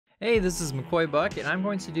Hey, this is McCoy Buck, and I'm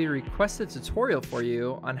going to do a requested tutorial for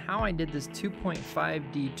you on how I did this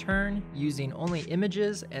 2.5D turn using only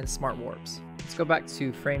images and smart warps. Let's go back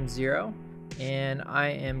to frame 0, and I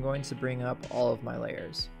am going to bring up all of my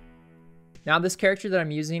layers. Now this character that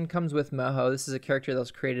I'm using comes with Moho. This is a character that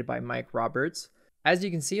was created by Mike Roberts. As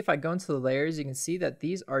you can see, if I go into the layers, you can see that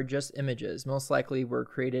these are just images. Most likely were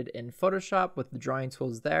created in Photoshop with the drawing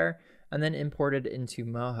tools there, and then imported into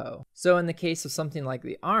Moho. So in the case of something like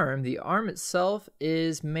the arm itself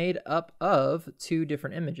is made up of two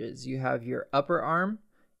different images. You have your upper arm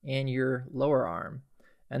and your lower arm.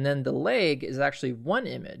 And then the leg is actually one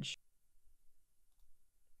image.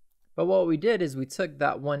 But what we did is we took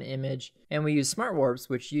that one image and we used Smart Warps,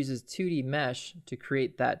 which uses 2D mesh to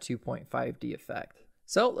create that 2.5D effect.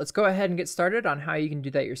 So let's go ahead and get started on how you can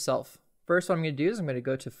do that yourself. First, what I'm going to do is I'm going to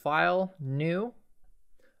go to File, New.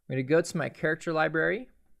 I'm going to go to my character library,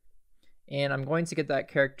 and I'm going to get that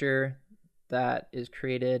character that is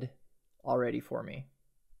created already for me.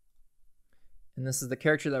 And this is the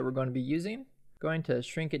character that we're going to be using. I'm going to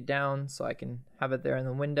shrink it down so I can have it there in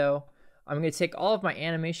the window. I'm going to take all of my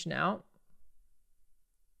animation out,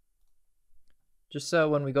 just so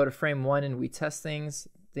when we go to frame 1 and we test things,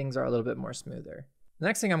 things are a little bit more smoother. The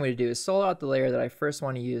next thing I'm going to do is solo out the layer that I first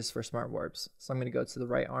want to use for Smart Warps. So I'm going to go to the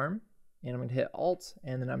right arm, and I'm going to hit Alt,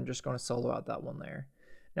 and then I'm just going to solo out that one layer.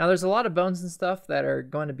 Now there's a lot of bones and stuff that are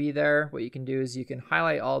going to be there. What you can do is you can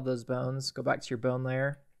highlight all of those bones, go back to your bone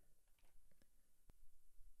layer,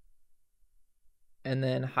 and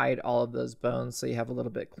then hide all of those bones so you have a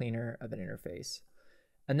little bit cleaner of an interface.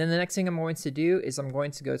 And then the next thing I'm going to do is I'm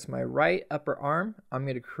going to go to my right upper arm. I'm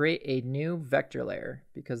going to create a new vector layer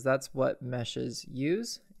because that's what meshes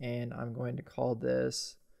use. And I'm going to call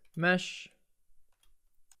this mesh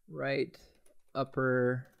right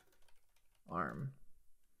upper arm.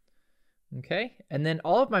 Okay, and then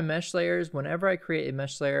all of my mesh layers, whenever I create a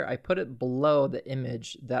mesh layer, I put it below the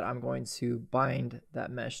image that I'm going to bind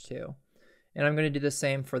that mesh to. And I'm going to do the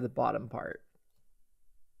same for the bottom part.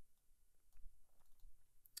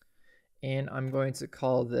 And I'm going to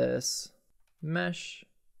call this mesh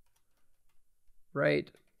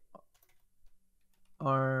right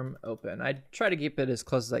arm open. I try to keep it as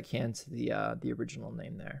close as I can to the original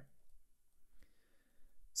name there.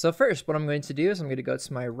 So first, what I'm going to do is I'm going to go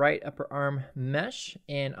to my right upper arm mesh,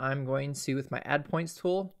 and I'm going to, with my add points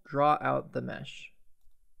tool, draw out the mesh.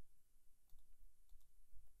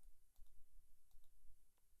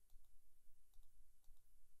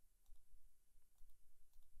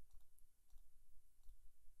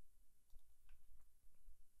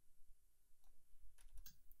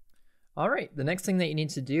 All right, the next thing that you need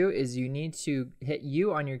to do is you need to hit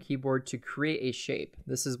U on your keyboard to create a shape.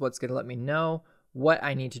 This is what's going to let me know what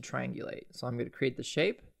I need to triangulate. So I'm going to create the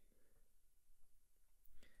shape.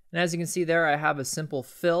 And as you can see there, I have a simple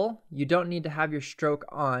fill. You don't need to have your stroke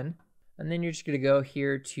on. And then you're just going to go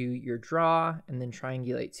here to your draw and then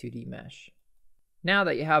triangulate 2D mesh. Now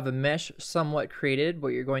that you have a mesh somewhat created, what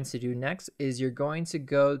you're going to do next is you're going to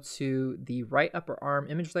go to the right upper arm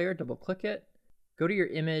image layer, double click it, go to your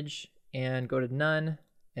image and go to none,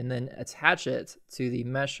 and then attach it to the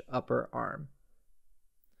mesh upper arm.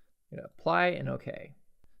 I'm going to apply and OK.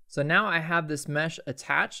 So now I have this mesh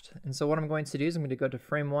attached, and so what I'm going to do is I'm going to go to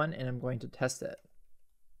frame 1 and I'm going to test it.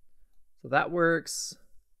 So that works,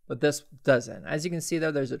 but this doesn't. As you can see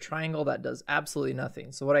there, there's a triangle that does absolutely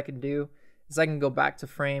nothing. So what I can do is I can go back to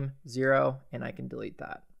frame 0 and I can delete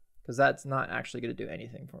that because that's not actually going to do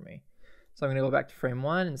anything for me. So I'm going to go back to frame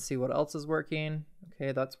 1 and see what else is working.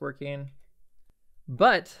 Okay, that's working.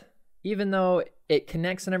 But even though it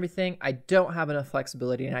connects and everything, I don't have enough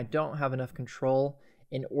flexibility and I don't have enough control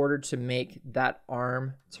in order to make that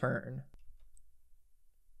arm turn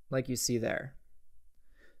like you see there.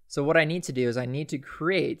 So what I need to do is I need to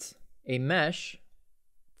create a mesh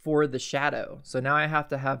for the shadow. So now I have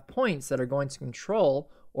to have points that are going to control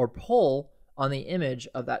or pull on the image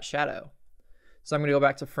of that shadow. So I'm going to go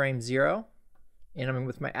back to frame 0, and I'm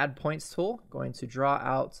with my add points tool going to draw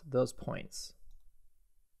out those points.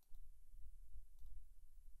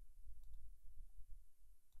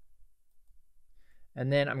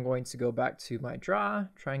 And then I'm going to go back to my draw,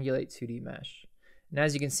 triangulate 2D mesh. And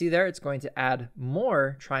as you can see there, it's going to add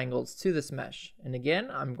more triangles to this mesh. And again,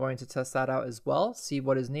 I'm going to test that out as well, see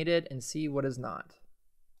what is needed and see what is not.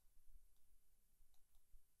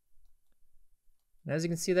 And as you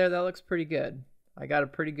can see there, that looks pretty good. I got a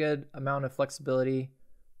pretty good amount of flexibility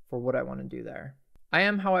for what I want to do there. I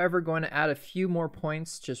am, however, going to add a few more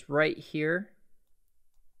points just right here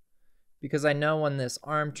because I know when this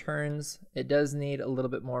arm turns, it does need a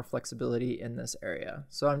little bit more flexibility in this area.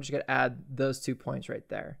 So I'm just going to add those 2 points right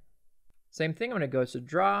there. Same thing, I'm going to go to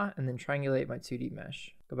draw and then triangulate my 2D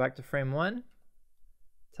mesh. Go back to frame 1,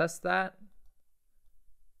 test that.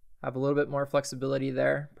 Have a little bit more flexibility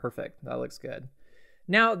there. Perfect, that looks good.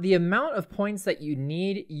 Now, the amount of points that you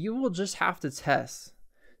need, you will just have to test.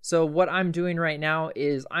 So what I'm doing right now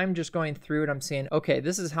is I'm just going through and I'm saying, okay,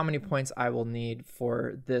 this is how many points I will need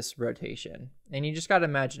for this rotation. And you just got to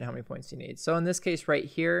imagine how many points you need. So in this case right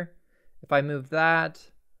here, if I move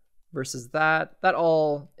that versus that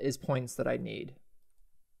all is points that I need.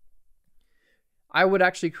 I would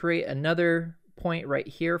actually create another point right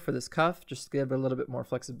here for this cuff, just to give it a little bit more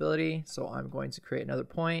flexibility. So I'm going to create another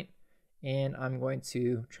point and I'm going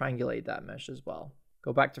to triangulate that mesh as well.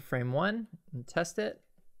 Go back to frame 1 and test it.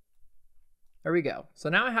 There we go. So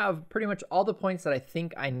now I have pretty much all the points that I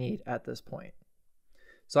think I need at this point.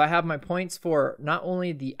 So I have my points for not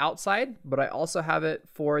only the outside, but I also have it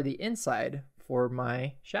for the inside for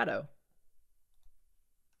my shadow.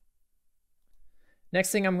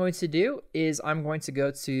 Next thing I'm going to do is I'm going to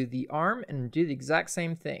go to the arm and do the exact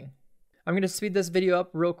same thing. I'm going to speed this video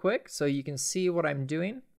up real quick so you can see what I'm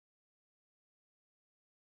doing.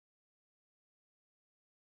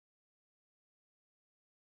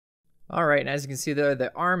 All right, and as you can see there,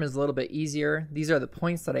 the arm is a little bit easier. These are the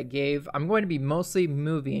points that I gave. I'm going to be mostly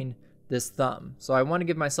moving this thumb. So I want to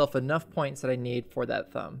give myself enough points that I need for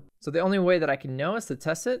that thumb. So the only way that I can know is to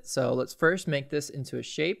test it. So let's first make this into a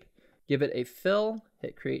shape, give it a fill,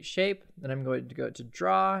 hit create shape. Then I'm going to go to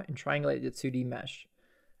draw and triangulate the 2D mesh.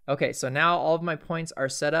 Okay, so now all of my points are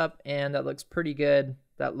set up and that looks pretty good.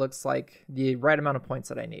 That looks like the right amount of points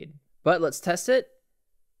that I need. But let's test it.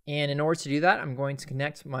 And in order to do that, I'm going to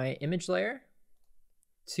connect my image layer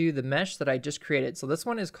to the mesh that I just created. So this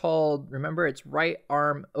one is called, remember, it's right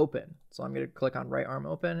arm open. So I'm going to click on right arm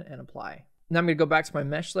open and apply. Now I'm going to go back to my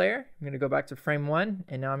mesh layer. I'm going to go back to frame 1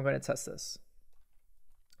 and now I'm going to test this.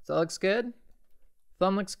 So that looks good.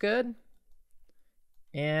 Thumb looks good.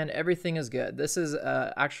 And everything is good. This is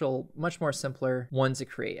actual much more simpler one to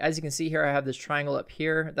create. As you can see here, I have this triangle up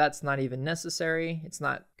here. That's not even necessary. It's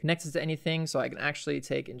not connected to anything, so I can actually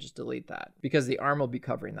take and just delete that because the arm will be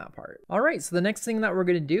covering that part. All right, so the next thing that we're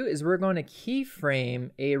gonna do is we're going to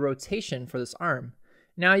keyframe a rotation for this arm.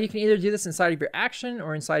 Now you can either do this inside of your action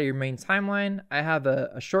or inside of your main timeline. I have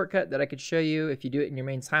a shortcut that I could show you if you do it in your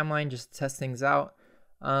main timeline just to test things out.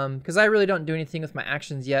 Because I really don't do anything with my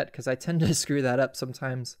actions yet because I tend to screw that up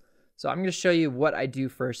sometimes. So I'm going to show you what I do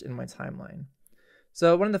first in my timeline.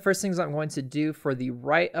 So one of the first things I'm going to do for the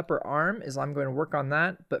right upper arm is I'm going to work on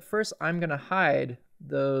that. But first I'm going to hide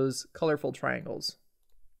those colorful triangles.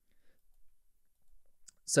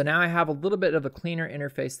 So now I have a little bit of a cleaner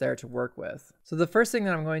interface there to work with. So the first thing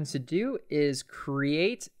that I'm going to do is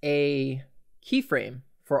create a keyframe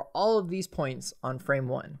for all of these points on frame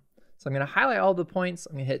 1. So I'm going to highlight all the points,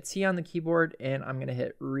 I'm going to hit T on the keyboard, and I'm going to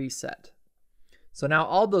hit reset. So now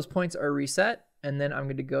all those points are reset, and then I'm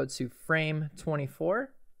going to go to frame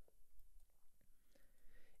 24.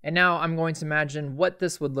 And now I'm going to imagine what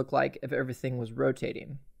this would look like if everything was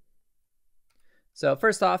rotating. So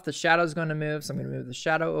first off, the shadow is going to move, so I'm going to move the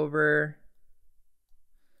shadow over,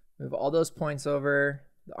 move all those points over,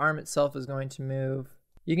 the arm itself is going to move.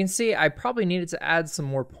 You can see I probably needed to add some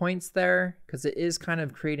more points there because it is kind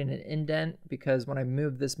of creating an indent because when I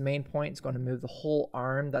move this main point, it's going to move the whole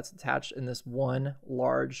arm that's attached in this one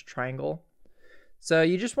large triangle. So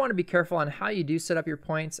you just want to be careful on how you do set up your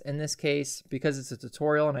points. In this case, because it's a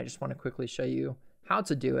tutorial and I just want to quickly show you how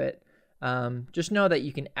to do it, just know that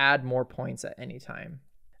you can add more points at any time.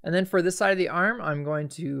 And then for this side of the arm, I'm going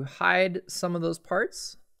to hide some of those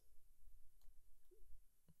parts.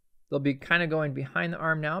 They'll be kind of going behind the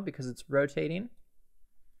arm now because it's rotating.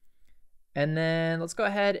 And then let's go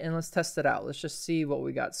ahead and let's test it out. Let's just see what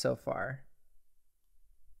we got so far.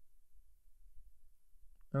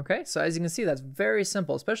 Okay, so as you can see, that's very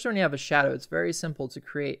simple, especially when you have a shadow. It's very simple to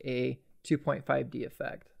create a 2.5D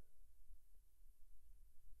effect.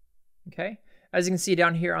 Okay, as you can see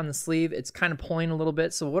down here on the sleeve, it's kind of pulling a little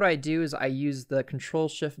bit. So what I do is I use the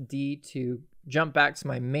Control-Shift-D to jump back to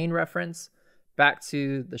my main reference, back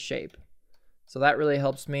to the shape. So that really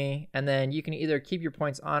helps me. And then you can either keep your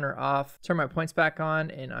points on or off. Turn my points back on,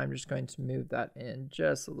 and I'm just going to move that in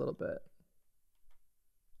just a little bit.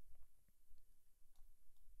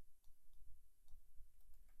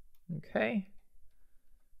 Okay.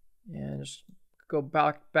 And just go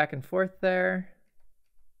back and forth there.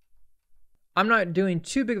 I'm not doing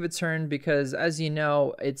too big of a turn because, as you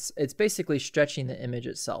know, it's basically stretching the image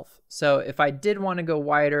itself. So if I did want to go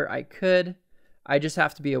wider, I could. I just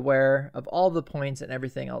have to be aware of all the points and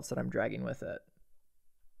everything else that I'm dragging with it.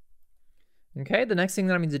 Okay, the next thing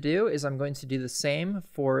that I'm going to do is I'm going to do the same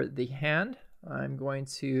for the hand. I'm going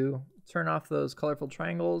to turn off those colorful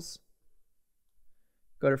triangles,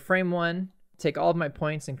 go to frame 1, take all of my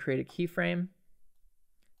points and create a keyframe,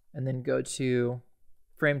 and then go to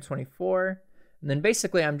frame 24. And then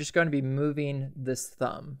basically I'm just going to be moving this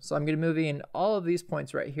thumb. So I'm going to be moving all of these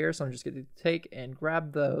points right here. So I'm just going to take and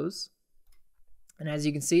grab those. And as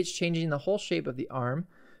you can see, it's changing the whole shape of the arm,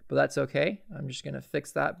 but that's okay. I'm just going to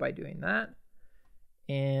fix that by doing that.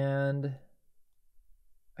 And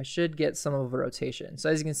I should get some of a rotation. So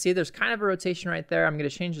as you can see, there's kind of a rotation right there. I'm going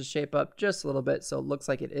to change the shape up just a little bit so it looks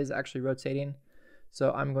like it is actually rotating.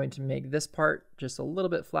 So I'm going to make this part just a little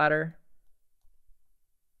bit flatter,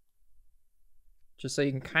 just so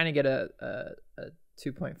you can kind of get a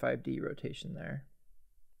 2.5D rotation there.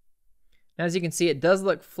 Now, as you can see, it does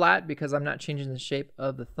look flat because I'm not changing the shape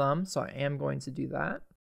of the thumb, so I am going to do that.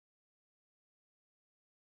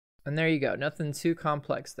 And there you go, nothing too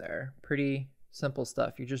complex there. Pretty simple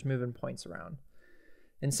stuff, you're just moving points around.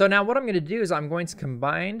 And so now what I'm going to do is I'm going to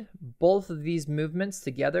combine both of these movements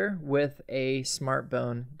together with a smart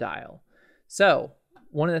bone dial. So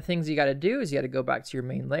one of the things you got to do is you got to go back to your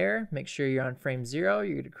main layer, make sure you're on frame 0,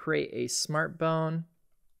 you're going to create a smart bone.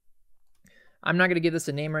 I'm not going to give this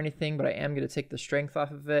a name or anything, but I am going to take the strength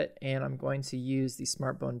off of it, and I'm going to use the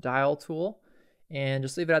smart bone dial tool and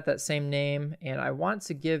just leave it at that same name. And I want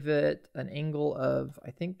to give it an angle of,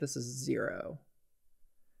 I think this is 0.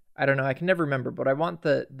 I don't know, I can never remember, but I want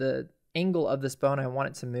the angle of this bone, I want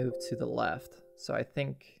it to move to the left. So I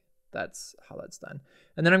think that's how that's done.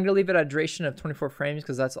 And then I'm gonna leave it at a duration of 24 frames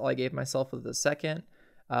because that's all I gave myself with the second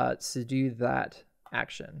to do that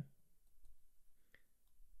action.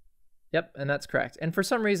 Yep, and that's correct. And for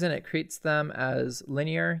some reason it creates them as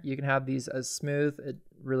linear. You can have these as smooth. It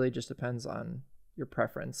really just depends on your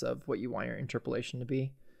preference of what you want your interpolation to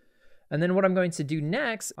be. And then what I'm going to do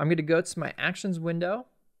next, I'm going to go to my actions window,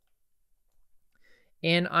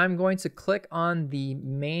 and I'm going to click on the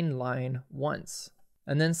main line once,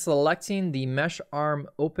 and then selecting the mesh arm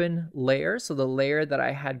open layer, so the layer that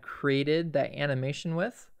I had created that animation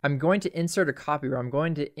with, I'm going to insert a copy, or I'm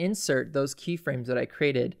going to insert those keyframes that I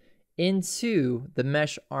created into the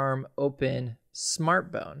mesh arm open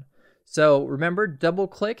smart bone. So remember, double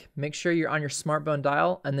click, make sure you're on your smart bone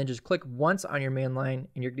dial, and then just click once on your main line,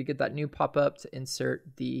 and you're gonna get that new pop-up to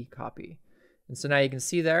insert the copy. And so now you can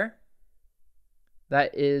see there,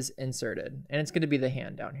 that is inserted, and it's going to be the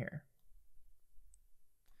hand down here.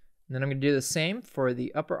 And then I'm going to do the same for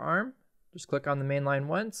the upper arm. Just click on the main line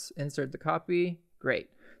once, insert the copy, great.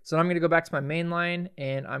 So now I'm going to go back to my main line,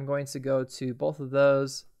 and I'm going to go to both of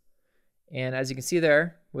those. And as you can see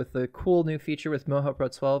there, with the cool new feature with Moho Pro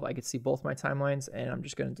 12, I can see both my timelines, and I'm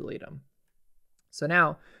just going to delete them. So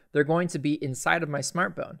now they're going to be inside of my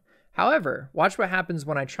smart bone. However, watch what happens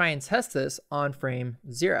when I try and test this on frame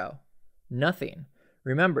 0. Nothing.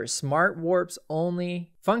 Remember, smart warps only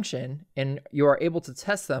function, and you are able to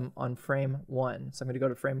test them on frame 1. So I'm going to go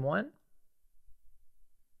to frame 1.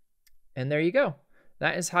 And there you go.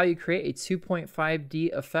 That is how you create a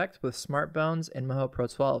 2.5D effect with smart bones in Moho Pro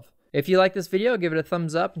 12. If you like this video, give it a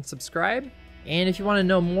thumbs up and subscribe. And if you want to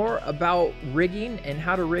know more about rigging and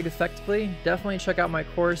how to rig effectively, definitely check out my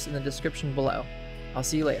course in the description below. I'll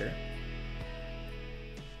see you later.